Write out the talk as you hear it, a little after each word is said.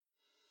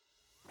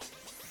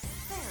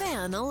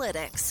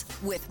Analytics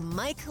with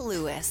Mike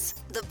Lewis,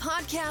 the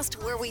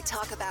podcast where we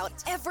talk about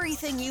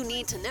everything you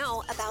need to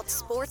know about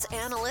sports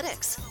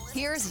analytics.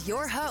 Here's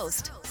your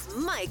host,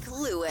 Mike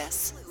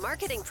Lewis,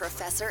 marketing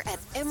professor at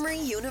Emory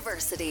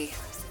University.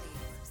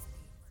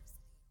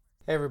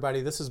 Hey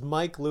everybody, this is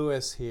Mike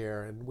Lewis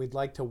here, and we'd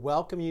like to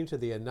welcome you to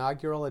the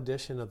inaugural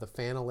edition of the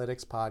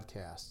Fanalytics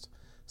podcast.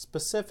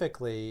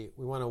 Specifically,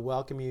 we want to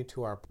welcome you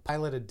to our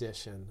pilot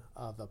edition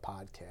of the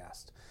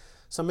podcast.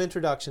 Some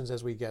introductions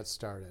as we get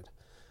started.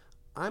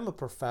 I'm a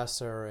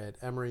professor at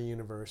Emory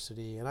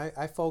University, and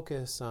I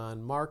focus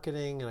on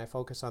marketing and I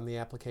focus on the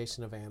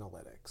application of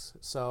analytics.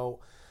 So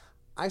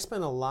I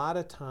spend a lot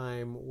of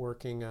time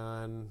working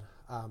on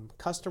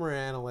customer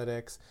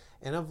analytics,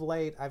 and of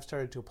late I've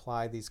started to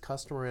apply these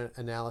customer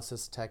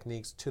analysis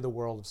techniques to the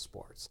world of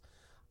sports.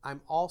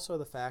 I'm also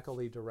the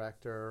faculty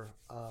director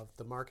of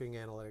the Marketing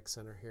Analytics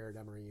Center here at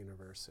Emory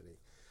University.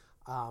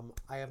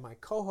 I have my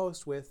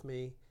co-host with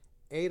me,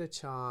 Ada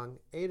Chong.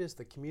 Ada is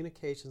the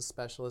communications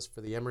specialist for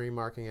the Emory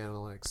Marketing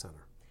Analytics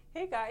Center.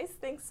 Hey guys,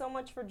 thanks so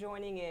much for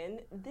joining in.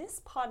 This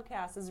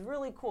podcast is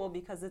really cool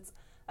because it's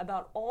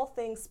about all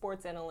things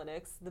sports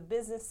analytics, the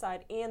business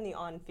side and the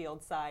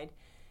on-field side.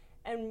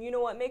 And you know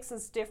what makes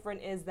us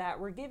different is that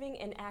we're giving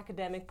an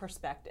academic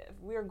perspective.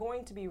 We are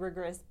going to be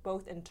rigorous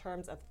both in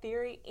terms of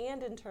theory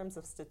and in terms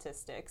of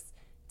statistics.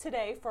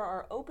 Today, for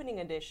our opening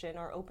edition,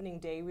 our opening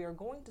day, we are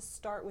going to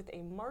start with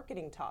a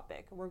marketing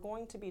topic. We're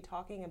going to be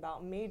talking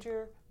about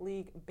Major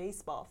League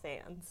Baseball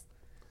fans.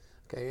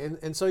 Okay,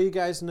 and so you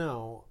guys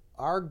know,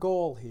 our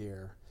goal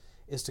here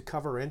is to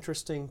cover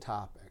interesting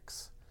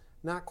topics.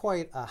 Not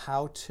quite a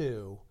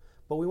how-to,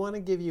 but we want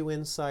to give you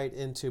insight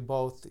into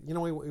both, we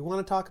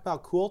want to talk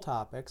about cool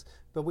topics,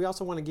 but we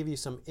also want to give you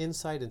some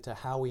insight into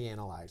how we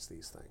analyze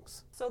these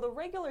things. So the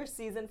regular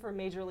season for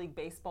Major League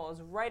Baseball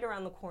is right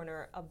around the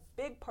corner. A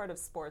big part of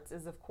sports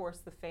is, of course,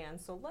 the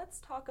fans. So let's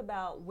talk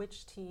about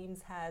which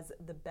teams has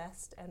the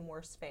best and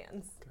worst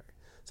fans. Okay.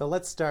 So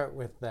let's start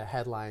with the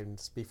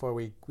headlines before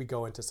we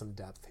go into some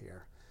depth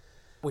here.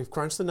 We've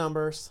crunched the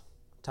numbers.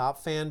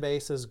 Top fan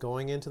bases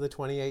going into the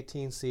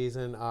 2018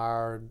 season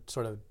are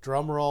sort of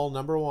drum roll.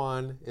 Number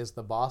one is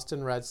the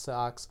Boston Red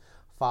Sox,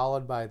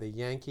 followed by the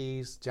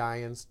Yankees,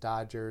 Giants,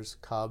 Dodgers,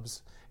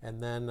 Cubs,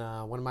 and then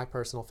one of my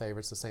personal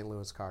favorites, the St.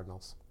 Louis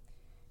Cardinals.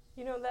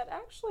 You know, that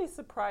actually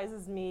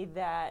surprises me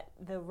that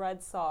the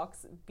Red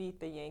Sox beat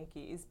the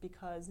Yankees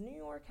because New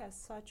York has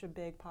such a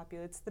big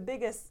population. It's the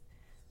biggest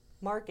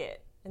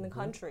market in the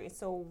country.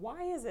 So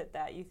why is it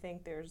that you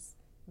think there's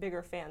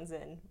bigger fans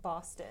in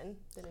Boston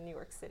than in New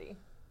York City?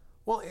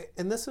 Well,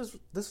 and this is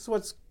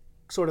what's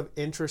sort of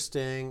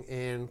interesting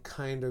and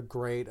kind of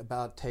great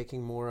about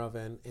taking more of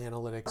an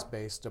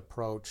analytics-based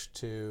approach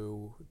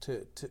to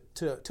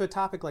a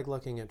topic like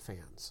looking at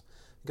fans.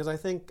 Because I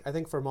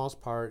think for most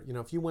part,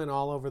 if you went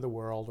all over the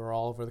world or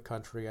all over the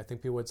country, I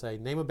think people would say,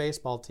 name a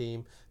baseball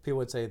team, people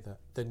would say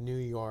the New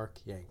York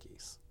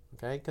Yankees.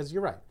 Okay? Because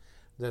you're right.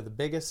 They're the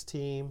biggest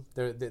team.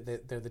 They're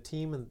the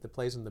team that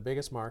plays in the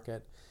biggest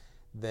market.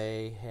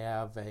 They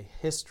have a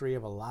history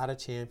of a lot of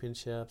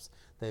championships.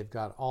 They've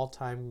got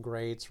all-time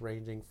greats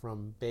ranging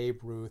from Babe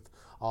Ruth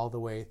all the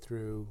way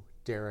through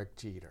Derek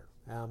Jeter.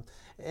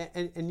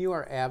 And you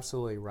are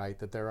absolutely right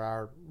that there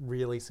are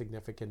really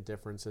significant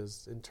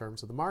differences in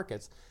terms of the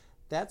markets.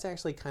 That's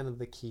actually kind of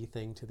the key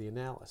thing to the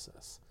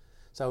analysis.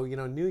 So,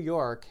 New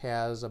York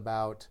has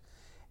about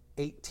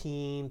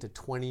 18 to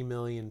 20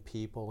 million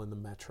people in the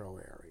metro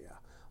area,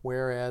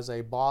 whereas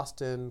a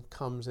Boston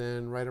comes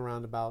in right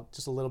around about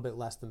just a little bit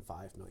less than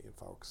 5 million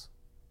folks.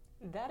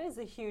 That is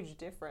a huge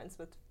difference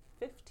with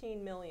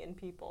 15 million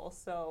people.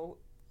 So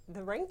the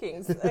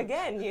rankings,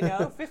 again,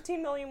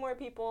 15 million more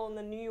people in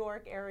the New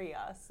York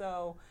area.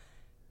 So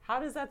how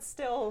does that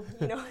still,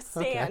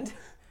 stand? Okay.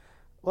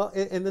 Well,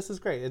 and this is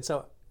great. And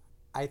so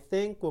I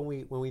think when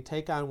we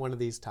take on one of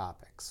these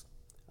topics,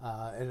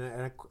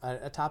 and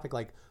a topic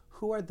like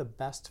who are the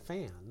best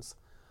fans,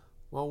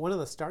 well, one of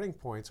the starting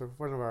points, or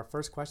one of our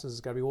first questions has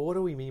got to be, well, what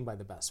do we mean by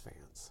the best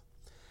fans?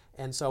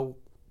 And so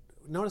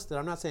notice that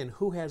I'm not saying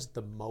who has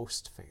the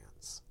most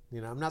fans.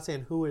 I'm not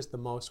saying who is the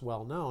most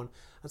well-known.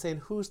 I'm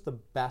saying who's the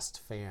best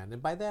fan.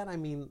 And by that I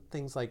mean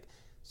things like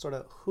sort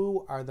of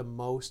who are the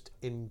most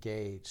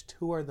engaged,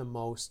 who are the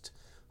most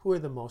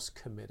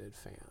committed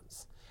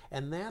fans.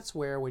 And that's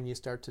where when you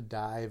start to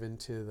dive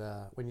into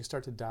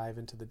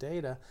the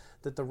data,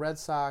 that the Red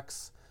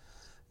Sox,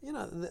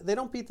 they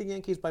don't beat the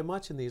Yankees by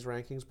much in these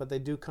rankings, but they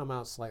do come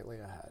out slightly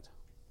ahead.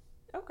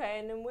 Okay,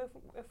 and then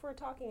if we're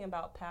talking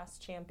about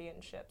past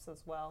championships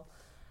as well,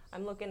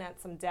 I'm looking at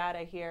some data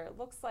here. It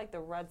looks like the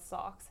Red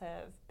Sox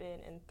have been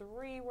in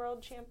 3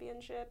 World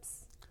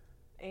Championships,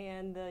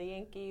 and the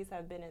Yankees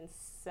have been in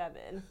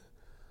 7.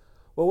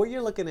 Well, what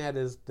you're looking at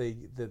is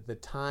the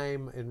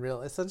time in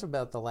essentially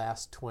about the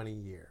last 20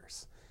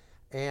 years.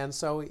 And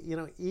so,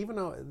 even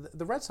though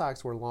the Red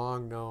Sox were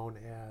long known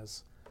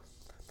as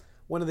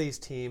one of these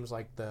teams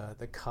like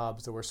the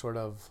Cubs that were sort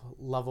of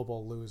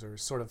lovable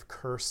losers, sort of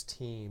cursed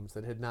teams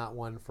that had not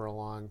won for a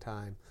long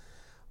time.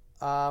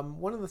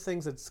 One of the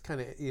things that's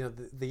kind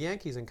of, the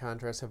Yankees in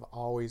contrast have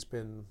always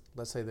been,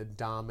 let's say, the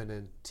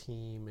dominant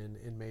team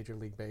in Major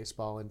League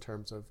Baseball in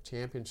terms of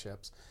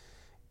championships.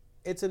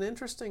 It's an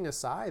interesting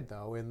aside,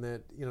 though, in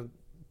that,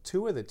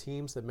 two of the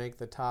teams that make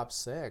the top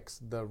six,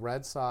 the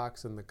Red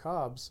Sox and the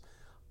Cubs,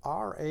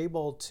 are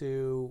able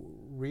to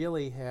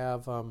really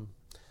have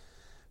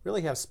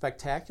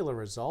spectacular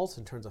results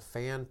in terms of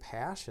fan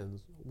passion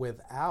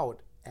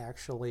without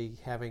actually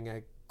having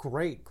a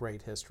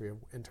great history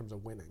in terms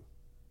of winning.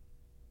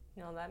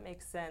 No, that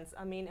makes sense.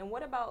 I mean, and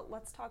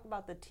let's talk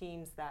about the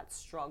teams that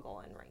struggle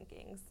in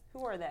rankings.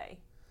 Who are they?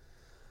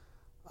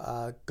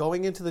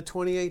 Going into the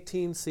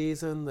 2018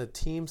 season, the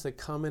teams that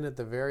come in at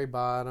the very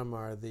bottom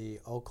are the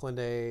Oakland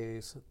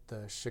A's,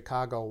 the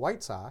Chicago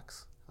White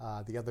Sox,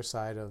 the other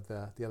side of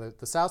the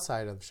south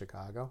side of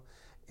Chicago,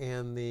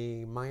 and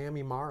the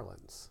Miami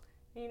Marlins.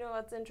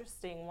 That's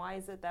interesting. Why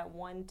is it that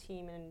one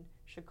team in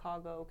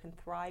Chicago can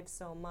thrive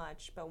so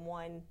much, but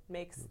one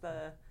makes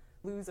the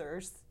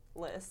losers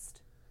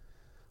list?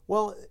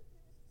 Well,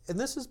 and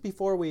this is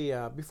before we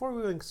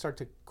even start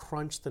to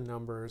crunch the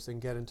numbers and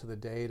get into the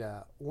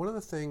data. One of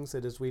the things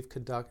that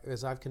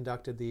as I've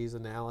conducted these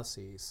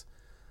analyses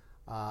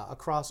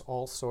across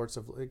all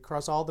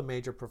the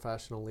major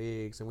professional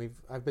leagues, and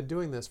I've been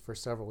doing this for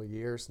several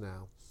years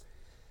now,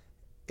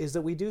 is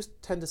that we do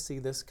tend to see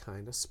this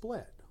kind of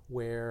split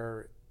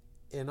where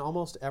in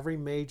almost every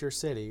major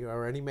city,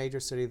 or any major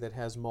city that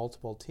has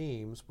multiple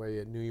teams, whether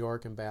you're New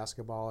York in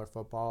basketball or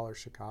football, or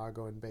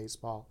Chicago in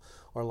baseball,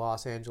 or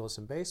Los Angeles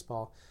in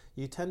baseball,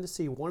 you tend to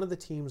see one of the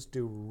teams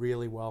do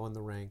really well in the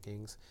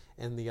rankings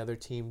and the other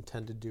team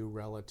tend to do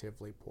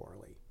relatively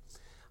poorly.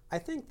 I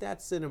think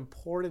that's an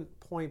important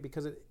point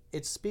because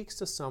it speaks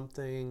to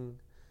something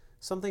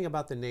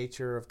about the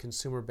nature of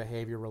consumer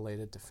behavior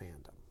related to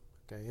fandom.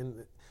 Okay,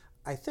 and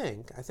I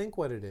think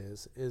what it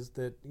is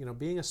that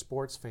being a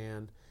sports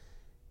fan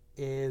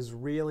is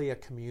really a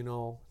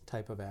communal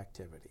type of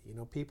activity.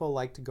 People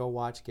like to go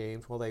watch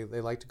games. Well, they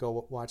like to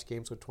go watch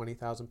games with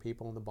 20,000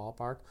 people in the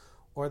ballpark,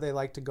 or they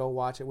like to go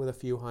watch it with a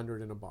few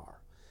hundred in a bar.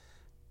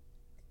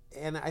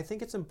 And I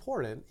think it's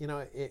important,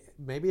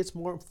 maybe it's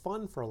more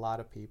fun for a lot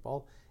of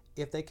people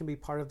if they can be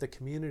part of the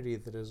community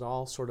that is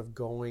all sort of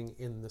going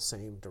in the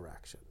same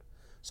direction.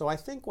 So I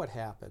think what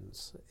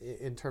happens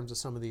in terms of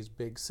some of these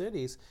big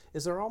cities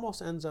is there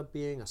almost ends up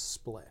being a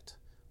split.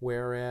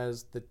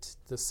 Whereas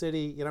the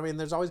city,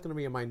 there's always going to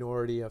be a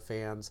minority of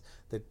fans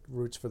that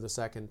roots for the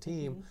second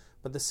team,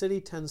 but the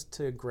city tends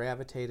to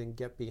gravitate and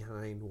get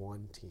behind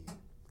one team.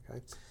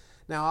 Okay.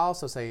 Now, I'll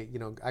also say,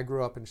 I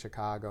grew up in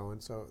Chicago,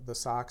 and so the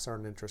Sox are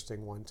an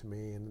interesting one to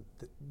me. And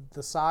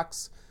the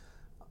Sox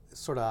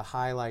sort of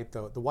highlight,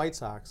 the White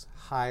Sox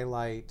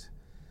highlight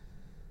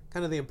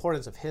kind of the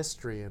importance of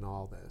history in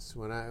all this.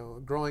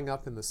 Growing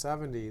up in the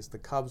 70s, the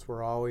Cubs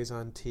were always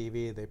on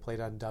TV. They played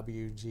on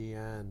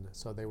WGN,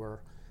 so they were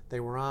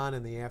on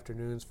in the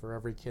afternoons for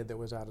every kid that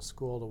was out of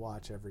school to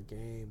watch every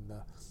game.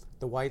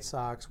 The White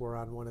Sox were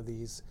on one of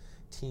these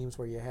teams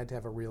where you had to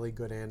have a really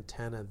good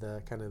antenna.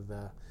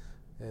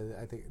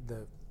 I think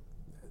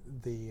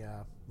they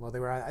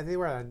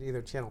were on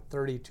either channel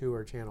 32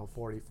 or channel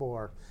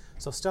 44.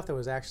 So stuff that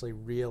was actually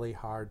really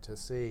hard to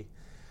see.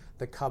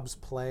 The Cubs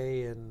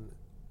play in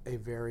a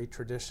very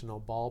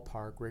traditional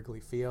ballpark, Wrigley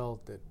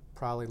Field, that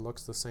probably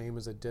looks the same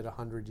as it did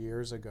 100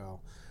 years ago.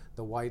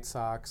 The White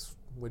Sox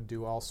would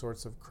do all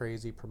sorts of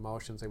crazy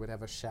promotions. They would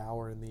have a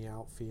shower in the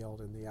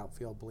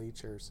outfield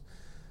bleachers.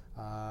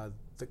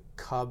 The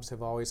Cubs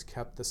have always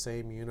kept the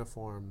same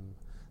uniform.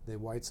 The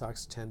White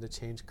Sox tend to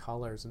change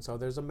colors. And so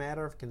there's a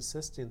matter of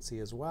consistency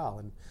as well.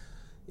 And,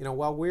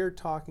 while we're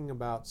talking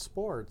about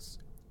sports,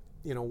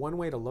 one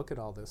way to look at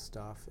all this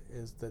stuff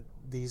is that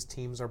these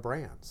teams are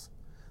brands.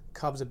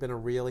 Cubs have been a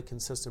really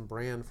consistent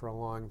brand for a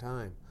long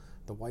time.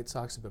 The White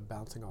Sox have been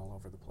bouncing all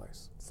over the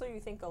place. So you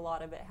think a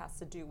lot of it has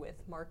to do with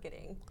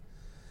marketing?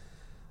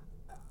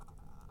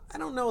 I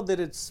don't know that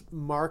it's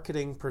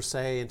marketing per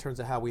se in terms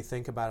of how we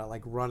think about it,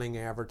 like running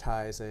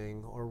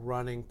advertising or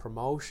running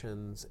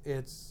promotions.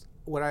 It's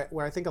what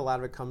I think a lot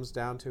of it comes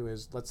down to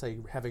is, let's say,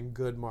 having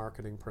good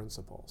marketing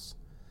principles.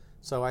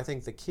 So I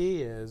think the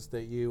key is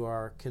that you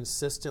are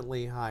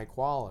consistently high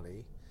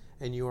quality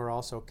and you are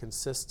also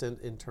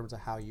consistent in terms of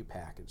how you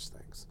package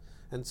things.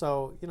 And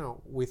so,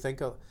 we think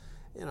of,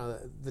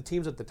 the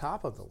teams at the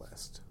top of the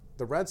list.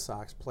 The Red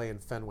Sox play in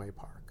Fenway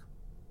Park.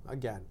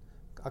 Again,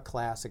 a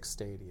classic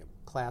stadium,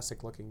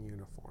 classic looking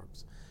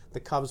uniforms. The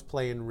Cubs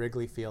play in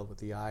Wrigley Field with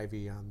the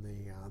ivy on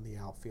the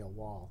outfield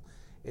wall.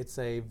 It's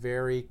a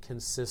very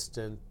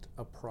consistent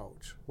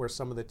approach where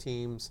some of the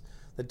teams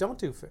that don't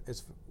do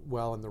as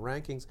well in the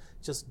rankings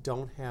just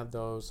don't have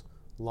those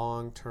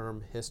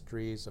long-term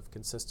histories of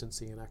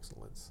consistency and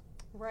excellence.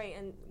 Right,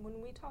 and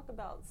when we talk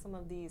about some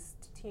of these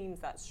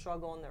teams that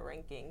struggle in the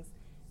rankings,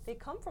 they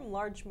come from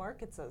large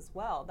markets as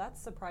well.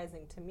 That's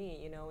surprising to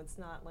me. It's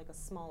not like a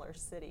smaller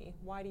city.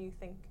 Why do you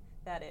think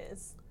that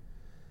is?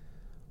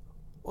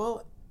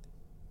 Well,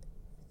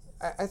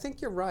 I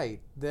think you're right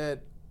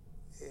that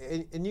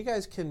and you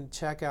guys can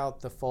check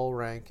out the full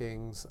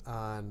rankings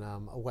on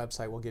a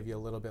website we'll give you a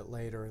little bit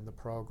later in the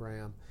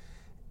program.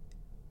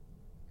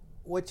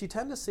 What you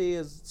tend to see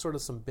is sort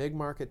of some big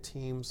market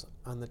teams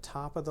on the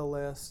top of the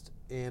list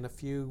and a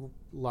few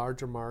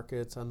larger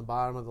markets on the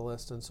bottom of the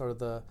list, and sort of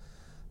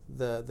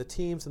the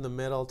teams in the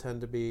middle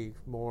tend to be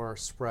more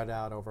spread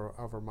out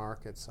over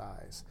market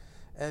size.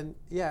 And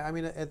yeah, I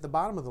mean, at the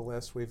bottom of the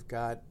list, we've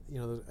got, you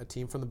know, a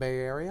team from the Bay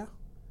Area,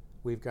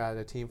 we've got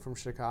a team from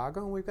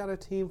Chicago, and we've got a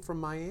team from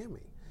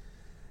Miami.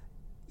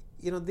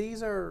 You know,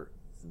 these are,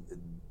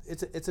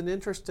 it's an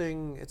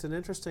interesting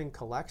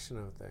collection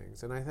of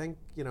things. And I think,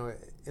 you know,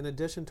 in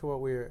addition to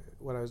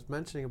what I was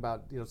mentioning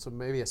about, you know, so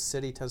maybe a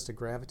city tends to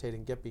gravitate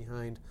and get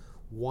behind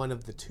one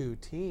of the two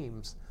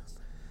teams,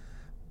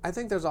 I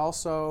think there's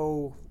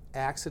also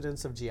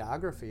accidents of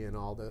geography in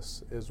all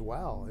this as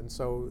well. And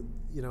so,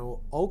 you know,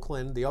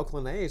 the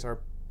Oakland A's are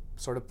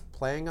sort of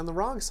playing on the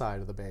wrong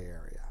side of the Bay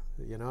Area.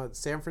 You know,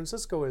 San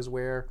Francisco is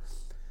where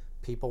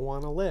people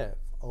want to live.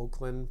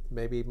 Oakland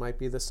might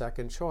be the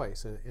second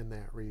choice in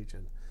that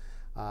region.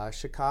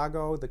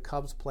 Chicago, the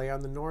Cubs play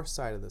on the north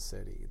side of the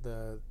city.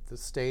 The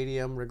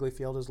stadium, Wrigley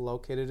Field, is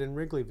located in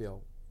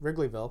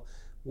Wrigleyville,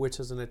 which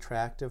is an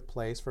attractive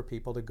place for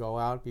people to go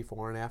out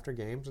before and after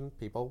games, and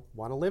people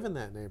want to live in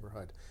that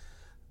neighborhood.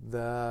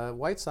 The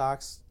White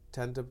Sox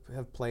tend to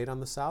have played on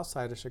the south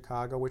side of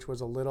Chicago, which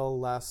was a little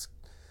less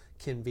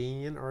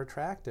convenient or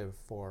attractive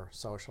for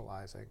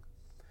socializing.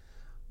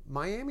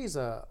 Miami's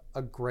a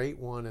great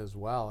one as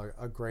well,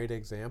 a great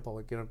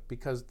example, you know,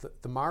 because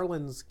the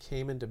Marlins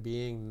came into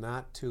being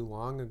not too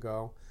long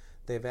ago.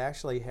 They've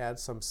actually had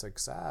some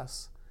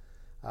success.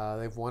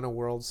 They've won a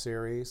World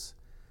Series.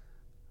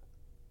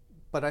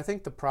 But I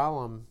think the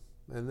problem,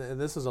 and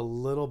this is a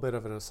little bit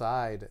of an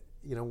aside,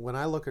 you know, when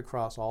I look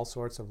across all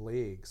sorts of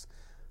leagues,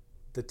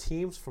 the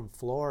teams from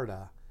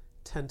Florida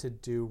tend to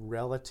do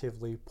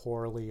relatively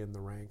poorly in the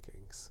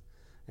rankings.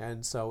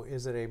 And so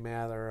is it a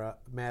matter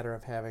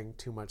of having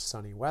too much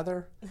sunny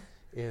weather?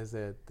 Is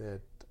it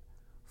that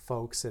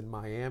folks in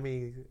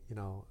Miami,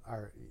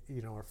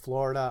 or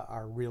Florida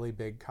are really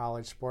big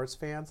college sports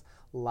fans?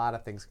 A lot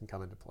of things can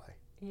come into play.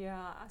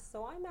 Yeah,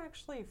 so I'm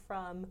actually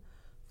from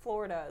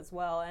Florida as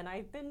well, and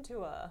I've been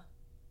to a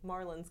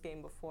Marlins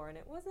game before, and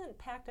it wasn't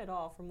packed at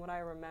all from what I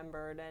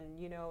remembered. And,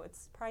 it's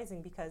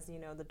surprising because,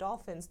 the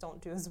Dolphins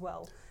don't do as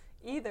well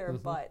either,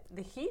 mm-hmm. but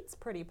the Heat's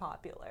pretty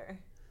popular.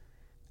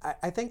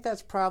 I think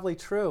that's probably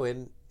true.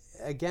 And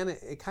again,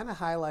 it kind of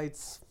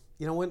highlights,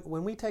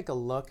 when we take a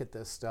look at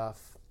this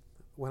stuff,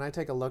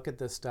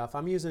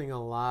 I'm using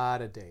a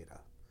lot of data.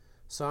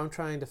 So I'm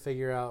trying to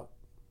figure out,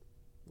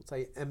 let's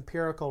say,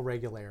 empirical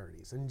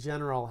regularities, in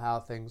general, how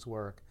things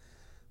work.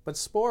 But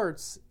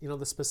sports,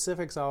 the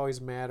specifics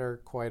always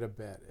matter quite a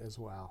bit as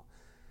well.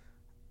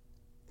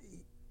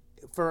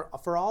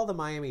 For all the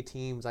Miami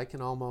teams, I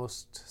can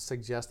almost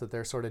suggest that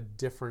they're sort of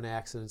different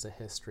accidents of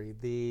history.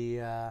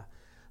 The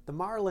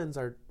Marlins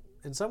are,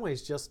 in some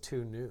ways, just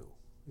too new.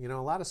 A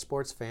lot of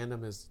sports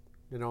fandom is,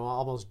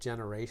 almost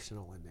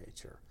generational in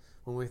nature.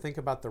 When we think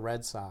about the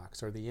Red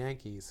Sox or the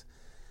Yankees,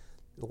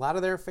 a lot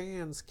of their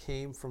fans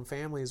came from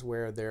families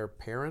where their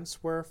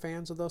parents were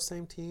fans of those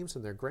same teams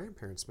and their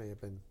grandparents may have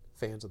been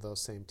fans of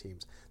those same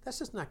teams. That's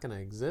just not going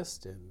to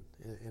exist in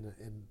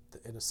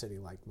a city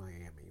like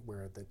Miami,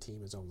 where the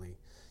team is only,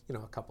 a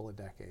couple of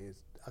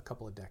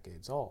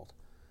decades old.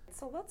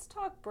 So let's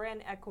talk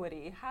brand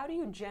equity. How do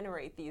you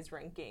generate these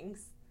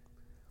rankings?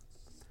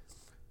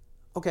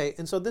 Okay,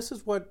 and so this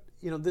is what,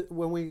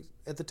 when we,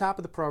 at the top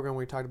of the program,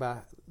 we talked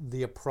about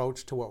the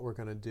approach to what we're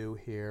going to do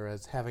here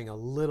as having a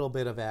little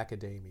bit of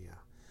academia.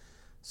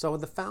 So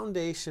the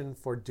foundation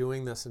for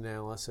doing this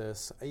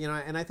analysis,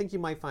 and I think you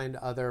might find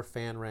other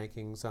fan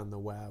rankings on the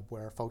web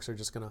where folks are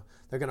just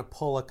they're going to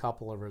pull a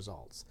couple of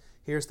results.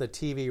 Here's the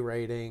TV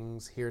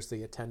ratings, here's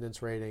the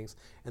attendance ratings,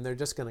 and they're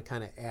just going to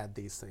kind of add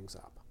these things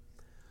up.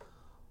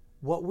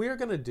 What we're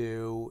going to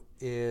do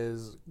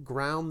is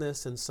ground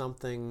this in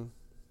something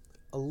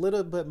a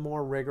little bit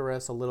more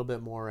rigorous, a little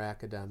bit more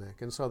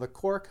academic. And so the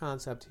core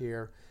concept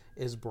here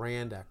is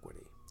brand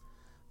equity.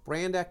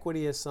 Brand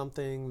equity is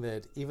something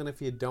that even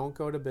if you don't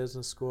go to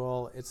business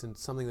school, it's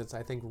something that's,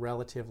 I think,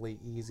 relatively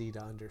easy to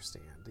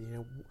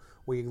understand.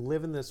 We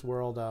live in this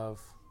world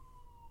of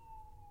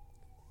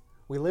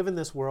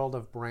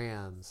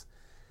brands.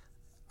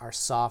 Our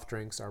soft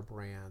drinks are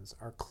brands.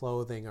 Our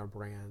clothing are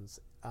brands.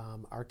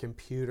 Our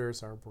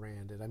computers are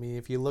branded. I mean,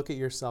 if you look at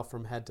yourself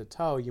from head to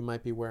toe, you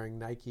might be wearing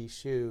Nike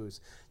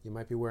shoes. You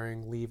might be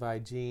wearing Levi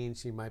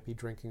jeans. You might be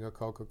drinking a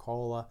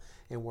Coca-Cola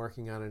and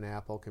working on an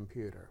Apple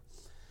computer.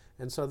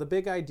 And so the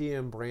big idea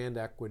in brand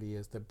equity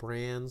is that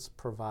brands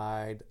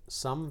provide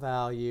some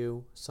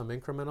value, some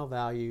incremental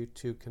value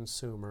to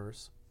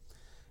consumers.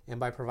 And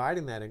by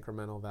providing that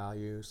incremental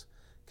values,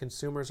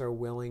 consumers are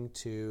willing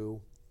to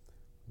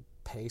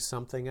pay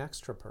something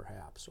extra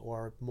perhaps,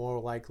 or more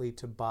likely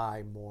to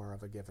buy more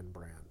of a given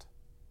brand.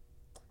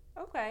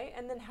 Okay,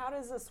 and then how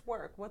does this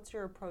work? What's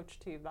your approach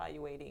to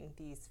evaluating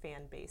these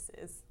fan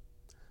bases?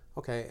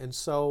 Okay, and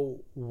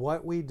so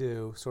what we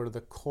do, sort of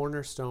the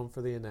cornerstone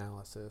for the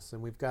analysis,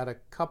 and we've got a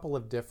couple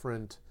of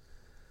different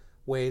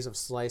ways of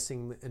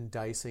slicing and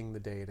dicing the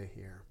data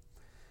here,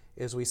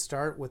 is we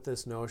start with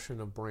this notion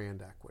of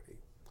brand equity.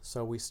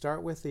 So we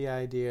start with the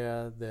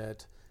idea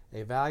that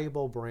a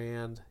valuable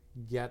brand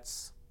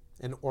gets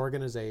an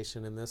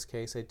organization, in this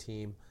case a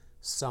team,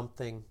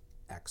 something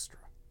extra.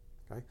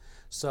 Okay?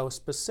 So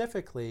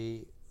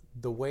specifically,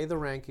 the way the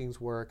rankings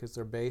work is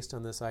they're based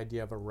on this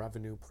idea of a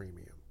revenue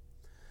premium.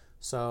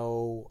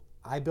 So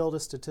I build a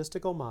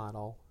statistical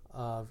model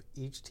of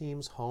each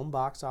team's home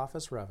box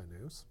office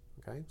revenues.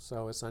 Okay?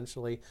 So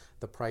essentially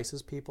the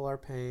prices people are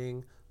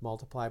paying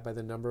multiplied by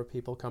the number of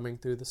people coming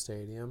through the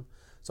stadium.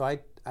 So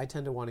I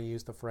tend to want to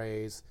use the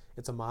phrase,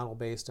 it's a model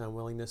based on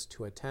willingness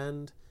to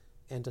attend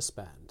and to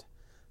spend.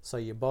 So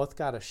you both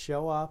got to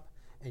show up,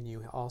 and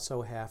you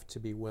also have to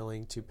be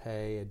willing to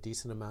pay a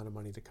decent amount of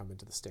money to come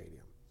into the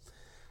stadium.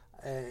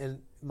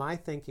 And my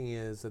thinking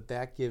is that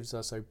that gives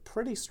us a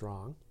pretty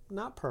strong,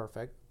 not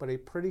perfect, but a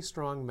pretty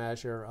strong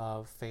measure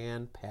of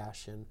fan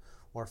passion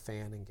or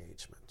fan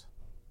engagement.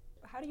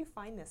 How do you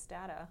find this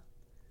data?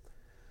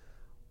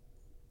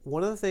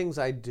 One of the things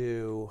I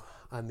do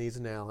on these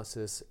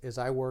analysis is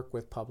I work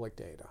with public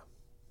data.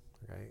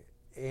 Okay?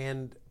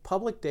 And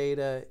public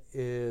data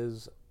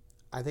is,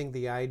 I think,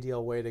 the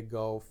ideal way to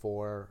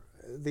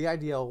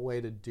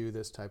do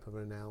this type of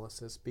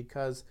analysis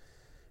because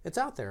it's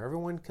out there.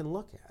 Everyone can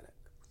look at it.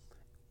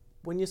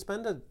 When you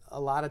spend a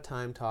lot of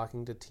time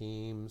talking to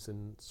teams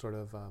and sort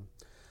of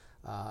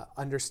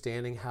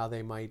understanding how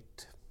they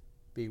might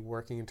be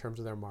working in terms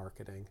of their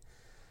marketing,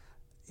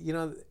 you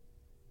know,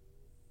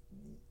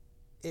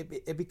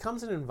 it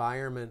becomes an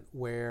environment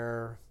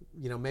where,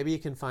 you know, maybe you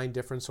can find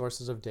different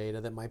sources of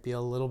data that might be a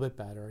little bit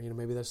better. You know,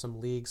 maybe there's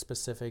some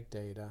league-specific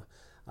data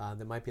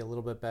that might be a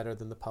little bit better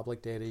than the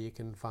public data you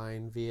can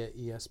find via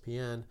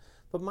ESPN.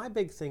 But my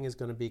big thing is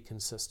going to be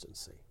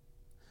consistency.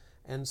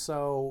 And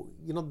so,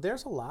 you know,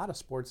 there's a lot of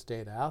sports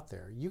data out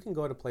there. You can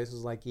go to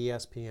places like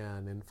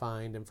ESPN and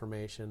find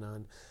information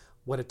on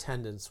what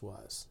attendance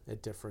was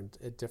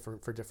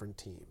for different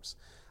teams.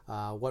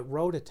 What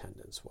road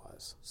attendance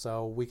was.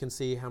 So we can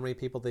see how many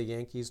people the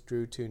Yankees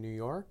drew to New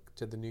York,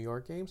 to the New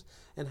York games,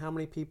 and how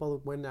many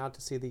people went out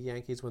to see the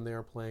Yankees when they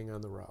were playing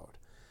on the road.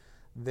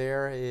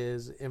 There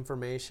is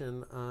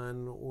information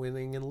on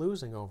winning and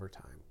losing over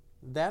time.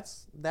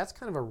 That's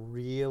kind of a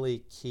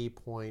really key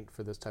point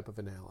for this type of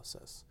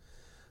analysis.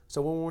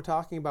 So when we're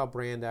talking about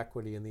brand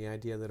equity and the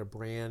idea that a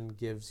brand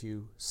gives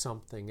you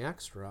something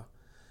extra,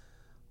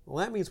 well,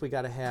 that means we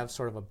got to have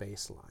sort of a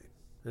baseline.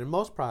 And in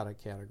most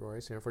product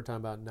categories, if we're talking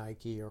about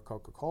Nike or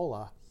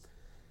Coca-Cola,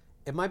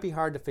 it might be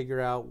hard to figure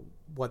out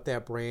what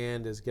that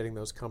brand is getting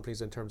those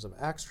companies in terms of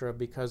extra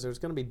because there's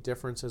going to be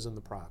differences in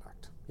the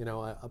product. You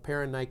know, a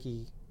pair of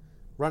Nike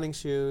running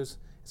shoes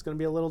is going to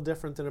be a little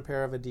different than a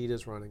pair of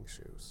Adidas running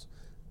shoes.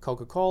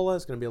 Coca-Cola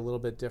is going to be a little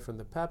bit different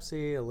than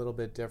Pepsi, a little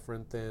bit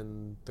different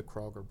than the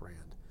Kroger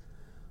brand.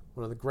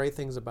 One of the great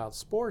things about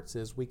sports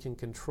is we can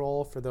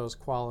control for those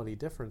quality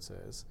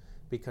differences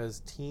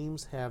because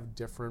teams have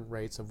different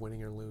rates of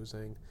winning or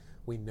losing.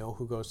 We know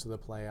who goes to the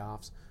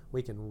playoffs.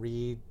 We can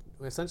read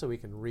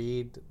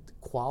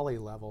quality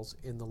levels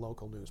in the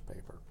local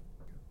newspaper.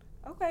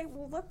 Okay,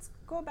 well, let's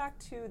go back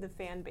to the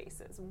fan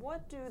bases.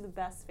 What do the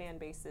best fan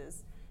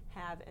bases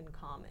have in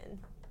common?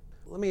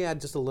 Let me add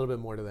just a little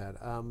bit more to that.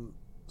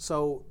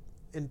 So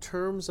in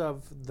terms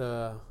of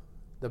the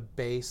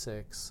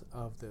basics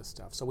of this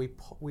stuff, so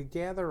we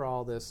gather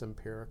all this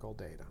empirical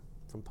data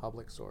from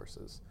public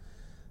sources,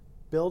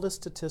 build a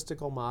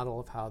statistical model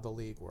of how the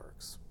league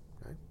works.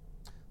 Okay?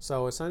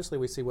 So essentially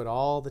we see what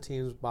all the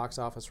teams' box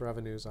office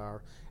revenues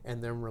are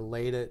and then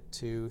relate it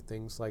to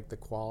things like the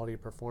quality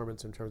of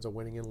performance in terms of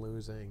winning and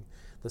losing,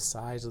 the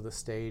size of the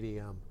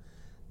stadium,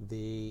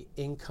 the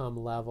income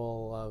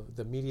level of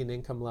the median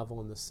income level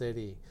in the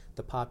city,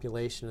 the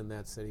population in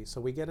that city.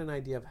 So we get an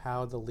idea of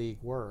how the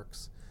league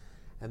works.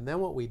 And then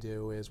what we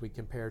do is we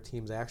compare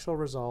teams' actual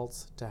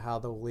results to how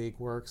the league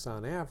works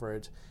on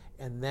average,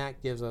 and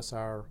that gives us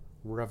our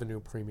revenue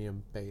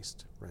premium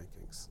based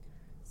rankings.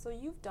 So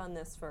you've done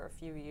this for a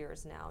few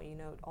years now, you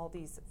know, all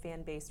these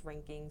fan-based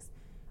rankings.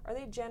 Are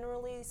they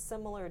generally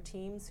similar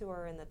teams who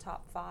are in the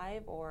top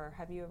 5, or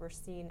have you ever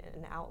seen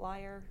an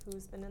outlier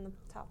who's been in the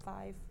top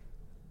 5?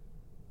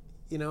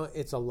 You know,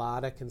 it's a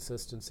lot of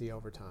consistency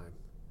over time.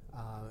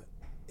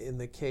 In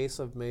the case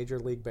of Major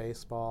League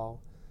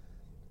Baseball,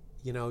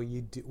 you know,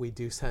 we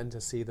do tend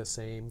to see the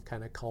same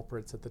kind of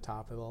culprits at the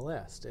top of the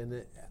list.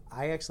 And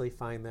I actually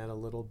find that a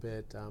little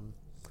bit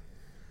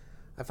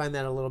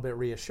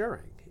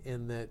reassuring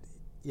in that,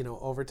 you know,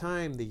 over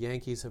time the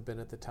Yankees have been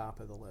at the top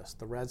of the list.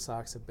 The Red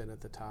Sox have been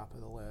at the top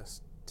of the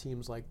list.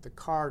 Teams like the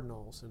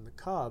Cardinals and the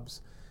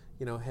Cubs,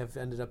 you know, have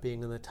ended up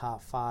being in the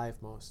top 5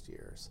 most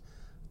years.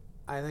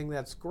 I think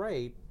that's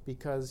great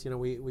because, you know,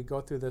 we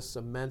go through this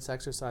immense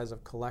exercise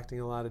of collecting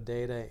a lot of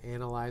data,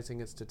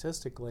 analyzing it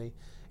statistically,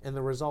 and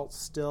the results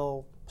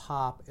still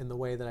pop in the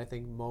way that I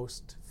think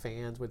most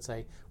fans would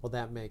say, well,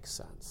 that makes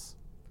sense.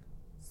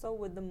 So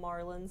would the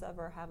Marlins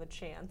ever have a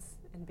chance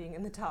in being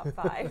in the top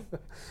 5?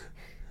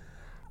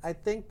 I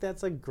think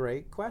that's a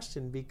great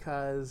question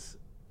because,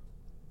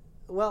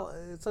 well,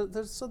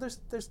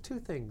 there's two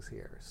things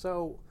here.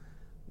 So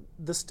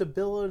the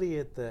stability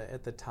at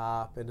the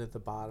top and at the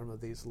bottom of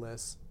these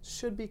lists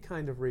should be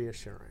kind of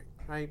reassuring,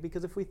 right?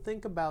 Because if we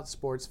think about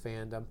sports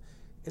fandom,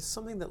 it's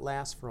something that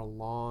lasts for a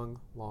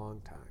long,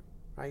 long time,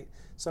 right?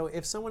 So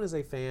if someone is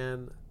a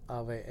fan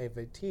of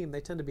a team,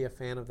 they tend to be a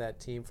fan of that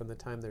team from the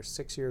time they're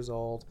 6 years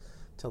old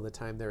till the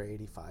time they're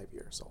 85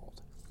 years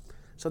old.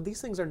 So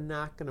these things are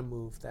not going to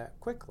move that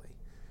quickly.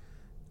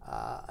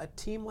 A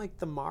team like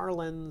the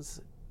Marlins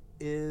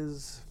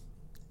is,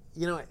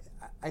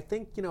 I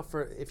think,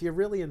 if you're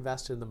really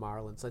invested in the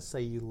Marlins, let's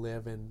say you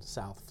live in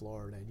South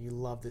Florida and you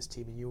love this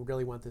team and you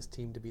really want this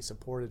team to be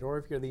supported, or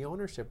if you're the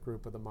ownership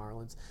group of the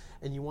Marlins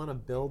and you want to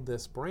build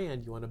this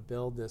brand, you want to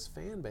build this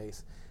fan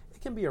base,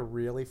 it can be a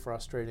really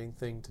frustrating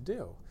thing to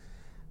do.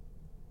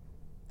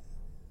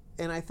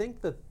 And I think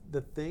that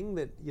the thing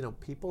that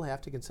people have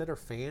to consider,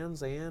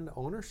 fans and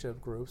ownership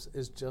groups,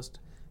 is just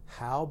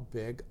how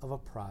big of a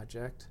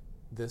project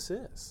this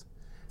is.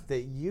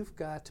 That you've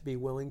got to be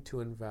willing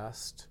to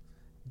invest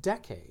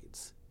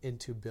decades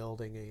into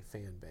building a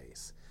fan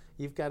base.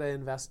 You've got to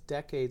invest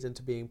decades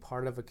into being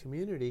part of a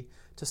community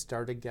to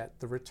start to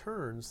get the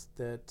returns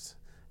that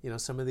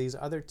some of these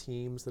other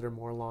teams that are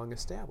more long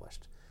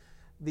established.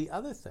 The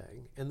other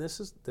thing, and this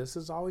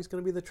is always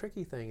going to be the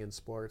tricky thing in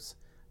sports,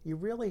 you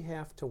really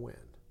have to win.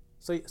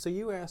 So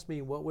you asked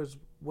me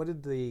what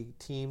did the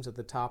teams at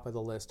the top of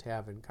the list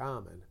have in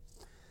common?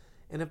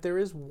 And if there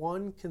is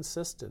one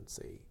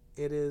consistency,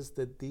 it is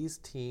that these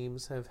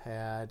teams they've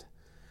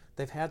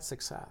had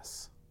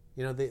success.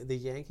 The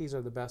Yankees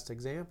are the best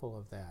example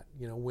of that.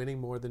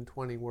 Winning more than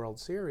 20 World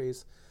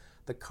Series.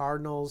 The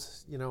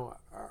Cardinals,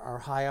 are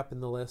high up in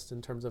the list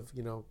in terms of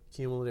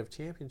cumulative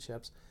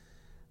championships.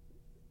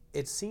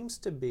 It seems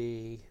to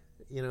be,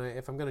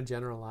 if I'm going to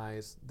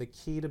generalize, the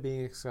key to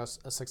being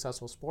a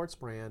successful sports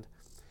brand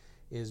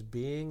is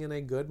being in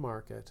a good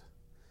market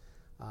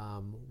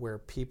where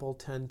people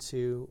tend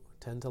to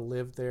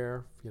live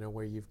there,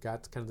 where you've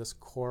got kind of this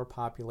core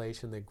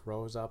population that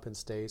grows up and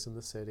stays in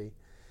the city,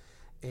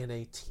 and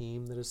a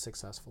team that is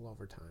successful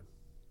over time.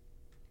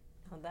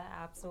 Oh, that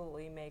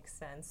absolutely makes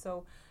sense.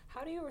 So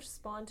how do you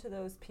respond to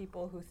those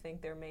people who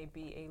think there may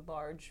be a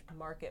large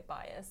market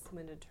bias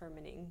when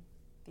determining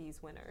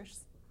these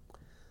winners?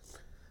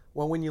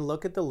 Well, when you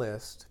look at the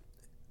list,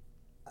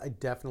 I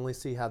definitely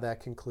see how that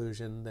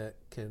conclusion that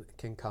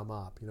can come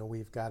up.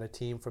 We've got a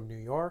team from New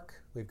York,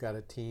 we've got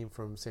a team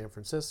from San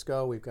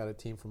Francisco, we've got a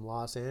team from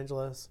Los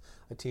Angeles,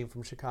 a team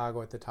from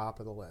Chicago at the top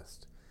of the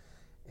list.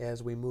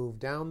 As we move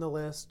down the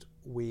list,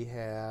 we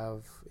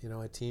have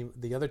a team,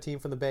 the other team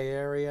from the Bay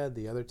Area,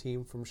 the other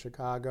team from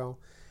Chicago,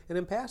 and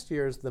in past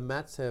years the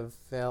Mets have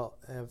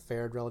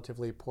fared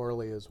relatively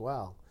poorly as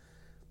well.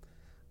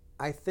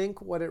 I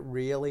think what it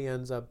really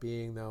ends up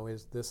being, though,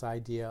 is this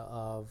idea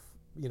of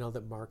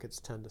that markets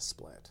tend to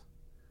split.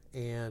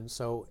 And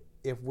so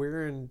if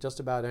we're in just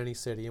about any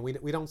city, and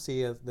we don't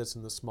see this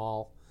in the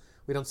small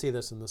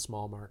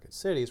market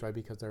cities, right,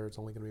 because there's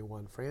only going to be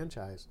one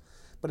franchise.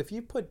 But if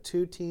you put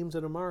two teams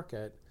in a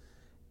market,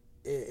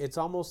 it's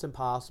almost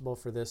impossible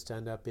for this to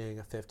end up being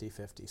a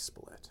 50-50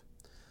 split.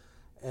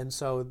 And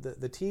so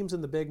the teams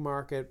in the big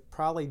market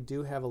probably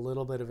do have a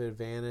little bit of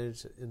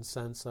advantage in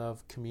sense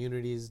of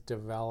communities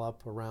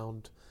develop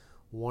around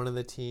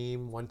one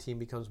team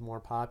becomes more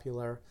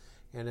popular.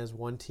 And as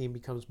one team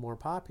becomes more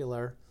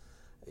popular,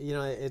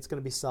 it's going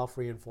to be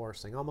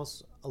self-reinforcing,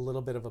 almost a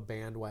little bit of a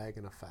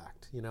bandwagon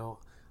effect.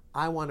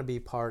 I want to be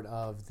part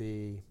of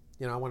the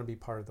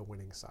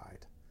winning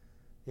side.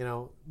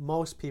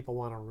 Most people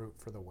want to root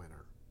for the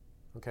winner,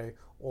 okay?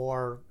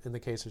 Or in the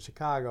case of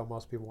Chicago,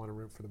 most people want to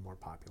root for the more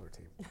popular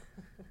team.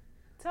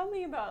 Tell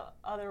me about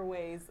other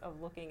ways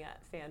of looking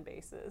at fan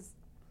bases.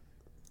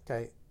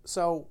 Okay,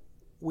 so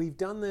we've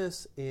done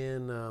this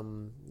in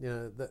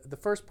the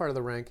first part of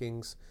the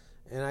rankings.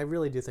 And I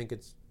really do think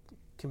it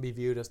can be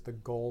viewed as the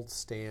gold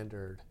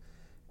standard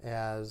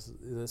as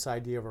this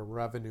idea of a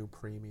revenue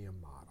premium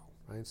model,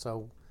 right?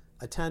 So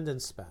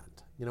attendance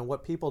spend,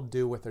 what people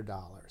do with their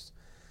dollars.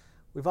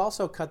 We've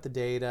also cut the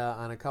data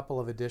on a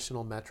couple of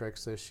additional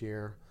metrics this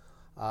year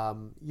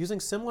using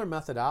similar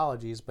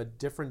methodologies but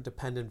different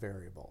dependent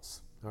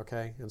variables,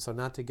 okay? And so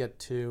not to get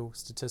too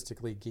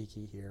statistically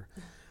geeky here.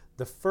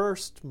 The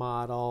first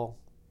model,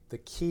 the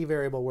key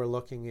variable we're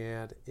looking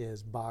at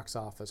is box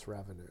office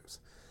revenues.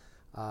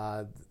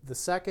 The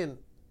second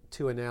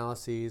two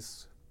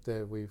analyses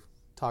that we've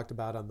talked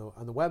about on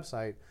the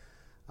website,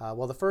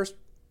 the first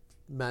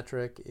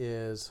metric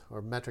is,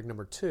 or metric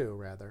number 2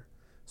 rather,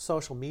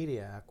 social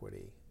media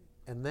equity.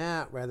 And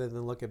that, rather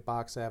than look at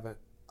box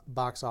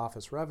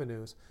office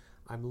revenues,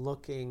 I'm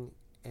looking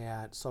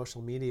at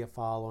social media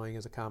following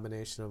as a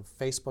combination of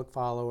Facebook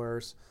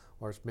followers,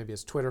 or maybe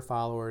as Twitter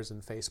followers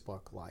and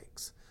Facebook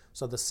likes.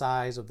 So the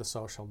size of the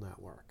social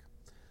network.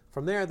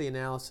 From there, the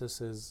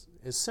analysis is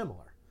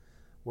similar.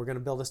 We're going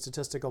to build a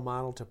statistical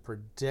model to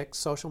predict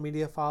social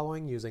media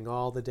following using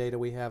all the data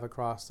we have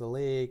across the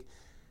league,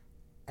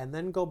 and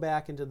then go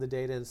back into the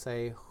data and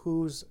say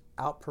who's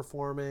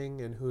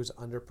outperforming and who's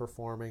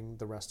underperforming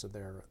the rest of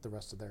their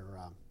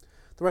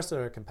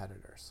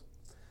competitors.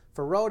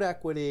 For road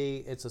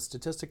equity, it's a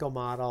statistical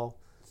model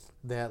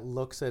that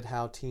looks at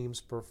how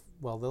teams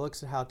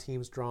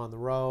draw on the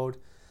road,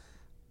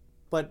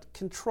 but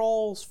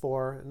controls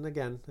for, and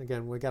again,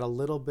 we got a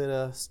little bit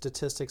of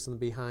statistics and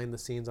behind the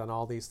scenes on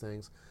all these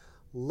things,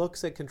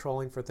 looks at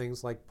controlling for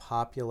things like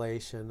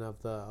population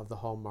of the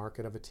home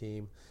market of a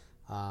team,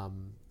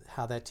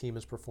 how that team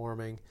is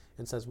performing,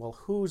 and says, well,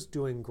 who's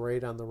doing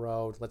great on the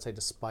road, let's say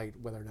despite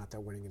whether or not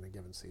they're winning in a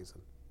given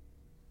season.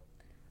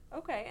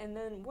 Okay, and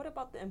then what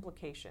about the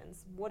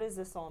implications? What does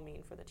this all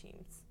mean for the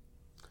teams?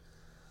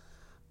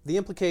 The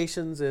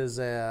implications is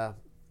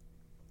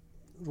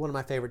one of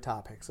my favorite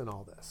topics in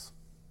all this.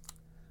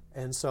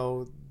 And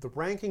so the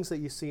rankings that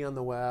you see on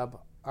the web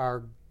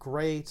are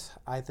great,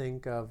 I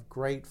think, of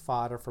great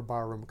fodder for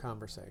barroom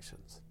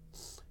conversations.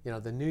 You know,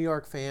 the New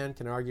York fan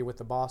can argue with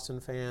the Boston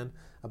fan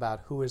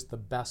about who is the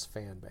best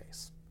fan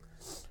base.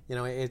 You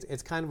know,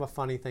 it's kind of a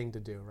funny thing to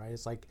do, right?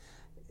 It's like,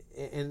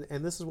 and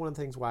this is one of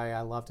the things why I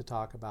love to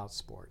talk about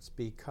sports,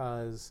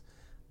 because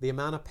the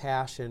amount of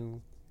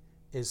passion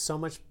is so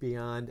much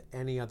beyond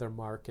any other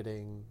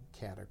marketing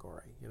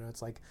category. You know,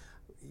 it's like,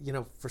 you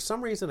know, for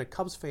some reason a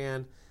Cubs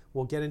fan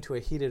will get into a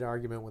heated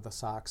argument with a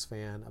Sox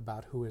fan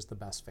about who is the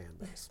best fan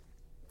base.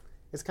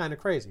 It's kind of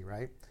crazy,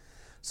 right?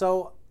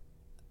 So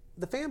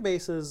the fan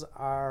bases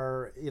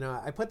are, you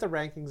know, I put the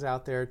rankings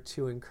out there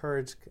to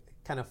encourage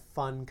kind of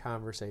fun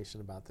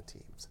conversation about the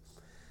teams.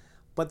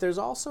 But there's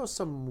also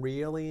some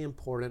really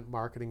important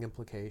marketing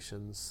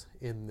implications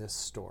in this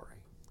story.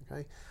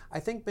 Okay?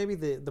 I think maybe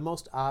the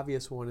most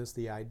obvious one is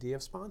the idea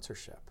of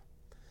sponsorship.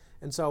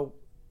 And so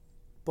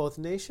both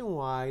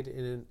nationwide and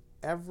in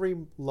every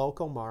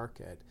local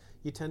market,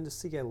 you tend to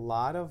see a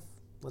lot of,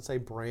 let's say,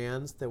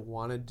 brands that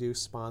want to do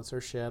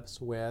sponsorships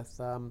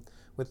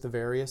with the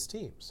various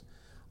teams.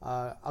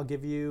 I'll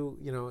give you,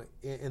 you know,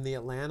 in the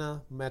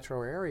Atlanta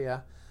metro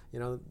area, you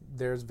know,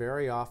 there's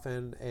very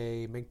often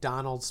a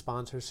McDonald's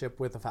sponsorship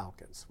with the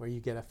Falcons, where you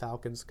get a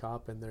Falcons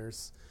Cup and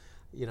there's,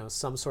 you know,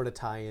 some sort of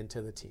tie-in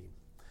to the team.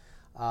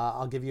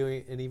 I'll give you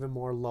an even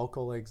more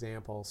local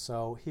example.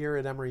 So here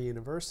at Emory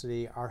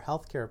University, our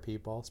healthcare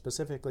people,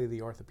 specifically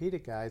the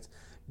orthopedic guys,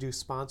 do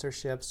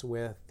sponsorships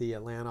with the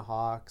Atlanta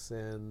Hawks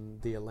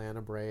and the Atlanta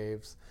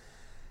Braves.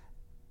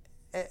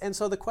 And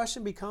so the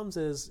question becomes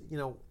is, you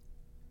know,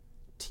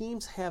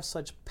 teams have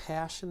such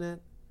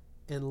passionate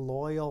and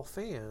loyal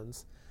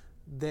fans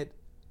that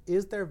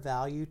is there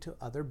value to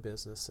other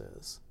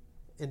businesses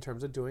in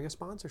terms of doing a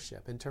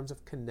sponsorship, in terms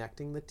of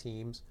connecting the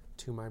teams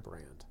to my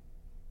brand?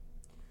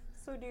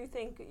 So do you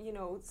think, you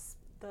know,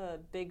 the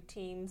big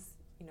teams,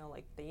 you know,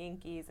 like the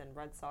Yankees and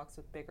Red Sox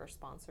with bigger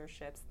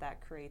sponsorships, that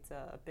creates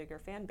a bigger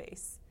fan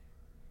base?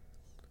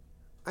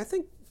 I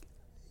think,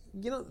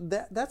 you know,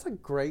 that's a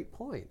great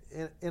point.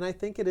 And I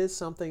think it is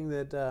something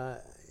that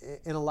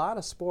in a lot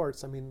of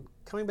sports, I mean,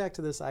 coming back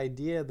to this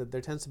idea that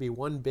there tends to be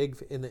one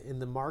big, in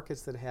the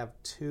markets that have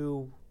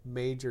two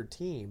major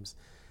teams,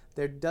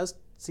 there does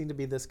seem to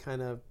be this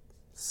kind of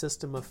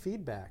system of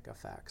feedback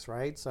effects,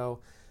 right? So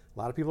a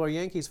lot of people are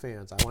Yankees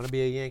fans. I want to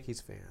be a Yankees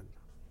fan.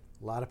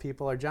 A lot of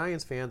people are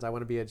Giants fans. I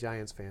want to be a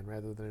Giants fan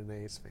rather than an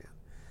A's fan.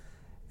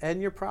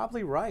 And you're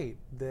probably right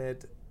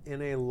that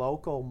in a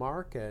local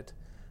market,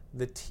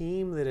 the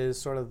team that is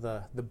sort of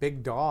the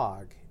big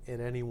dog at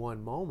any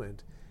one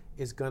moment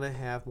is going to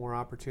have more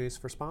opportunities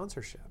for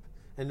sponsorship.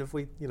 And if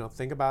we, you know,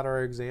 think about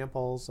our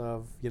examples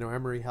of, you know,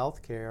 Emory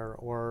Healthcare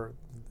or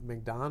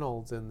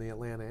McDonald's in the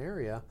Atlanta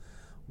area,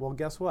 well,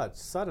 guess what?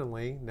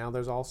 Suddenly, now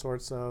there's all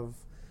sorts of,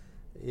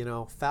 you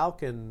know,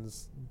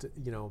 Falcons,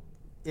 you know,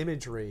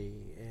 imagery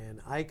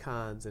and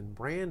icons and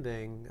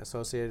branding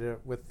associated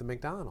with the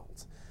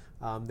McDonald's.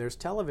 There's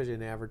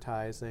television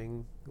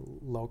advertising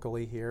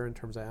locally here in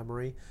terms of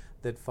Emory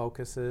that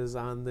focuses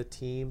on the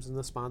teams and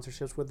the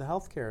sponsorships with the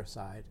healthcare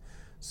side.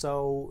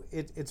 So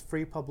it's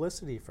free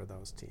publicity for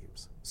those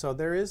teams. So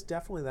there is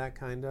definitely that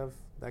kind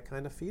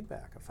of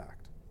feedback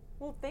effect.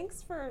 Well,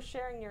 thanks for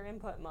sharing your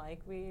input,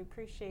 Mike. We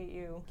appreciate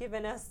you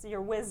giving us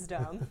your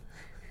wisdom.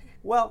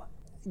 Well,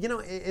 you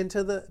know, and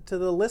to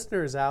the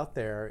listeners out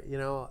there, you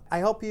know, I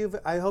hope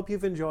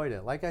you've enjoyed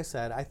it. Like I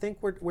said, I think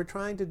we're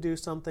trying to do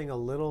something a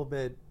little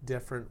bit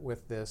different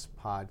with this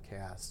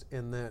podcast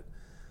in that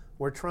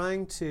we're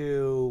trying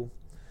to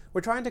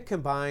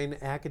combine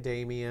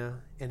academia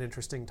and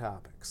interesting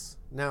topics.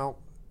 Now,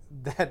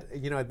 that,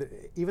 you know,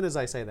 even as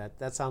I say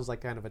that sounds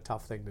like kind of a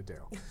tough thing to do.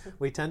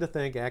 We tend to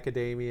think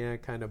academia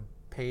kind of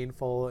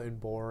painful and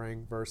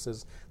boring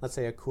versus, let's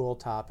say, a cool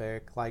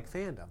topic like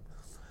fandom.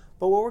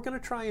 But what we're going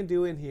to try and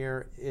do in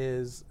here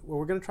is, what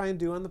we're going to try and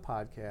do on the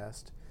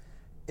podcast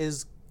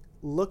is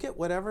look at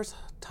whatever's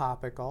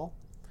topical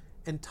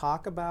and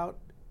talk about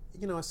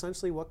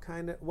essentially what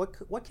can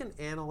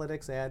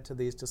analytics add to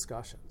these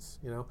discussions?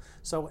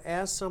 So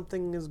as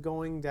something is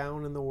going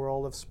down in the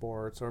world of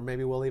sports, or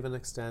maybe we'll even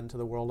extend to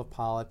the world of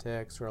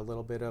politics or a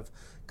little bit of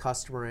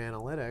customer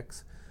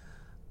analytics,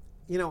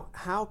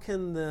 how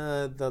can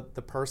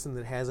the person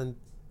that hasn't,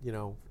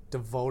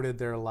 devoted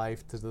their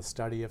life to the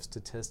study of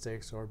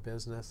statistics or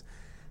business,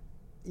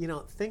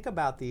 think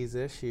about these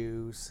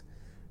issues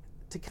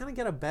to kind of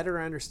get a better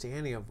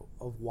understanding of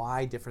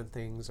why different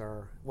things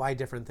are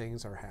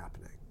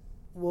happening.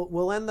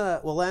 We'll end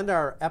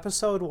our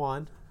episode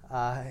 1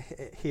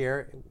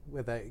 here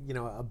with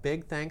a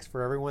big thanks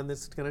for everyone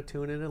that's going to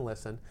tune in and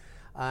listen.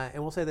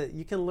 And we'll say that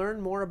you can learn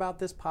more about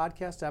this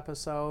podcast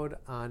episode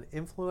on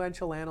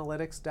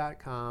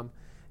influentialanalytics.com.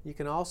 You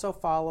can also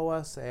follow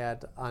us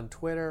on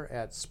Twitter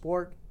at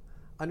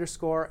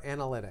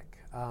 @sport_analytic.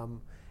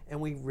 And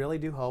we really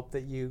do hope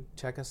that you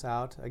check us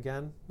out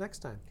again next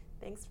time.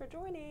 Thanks for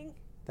joining.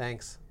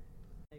 Thanks.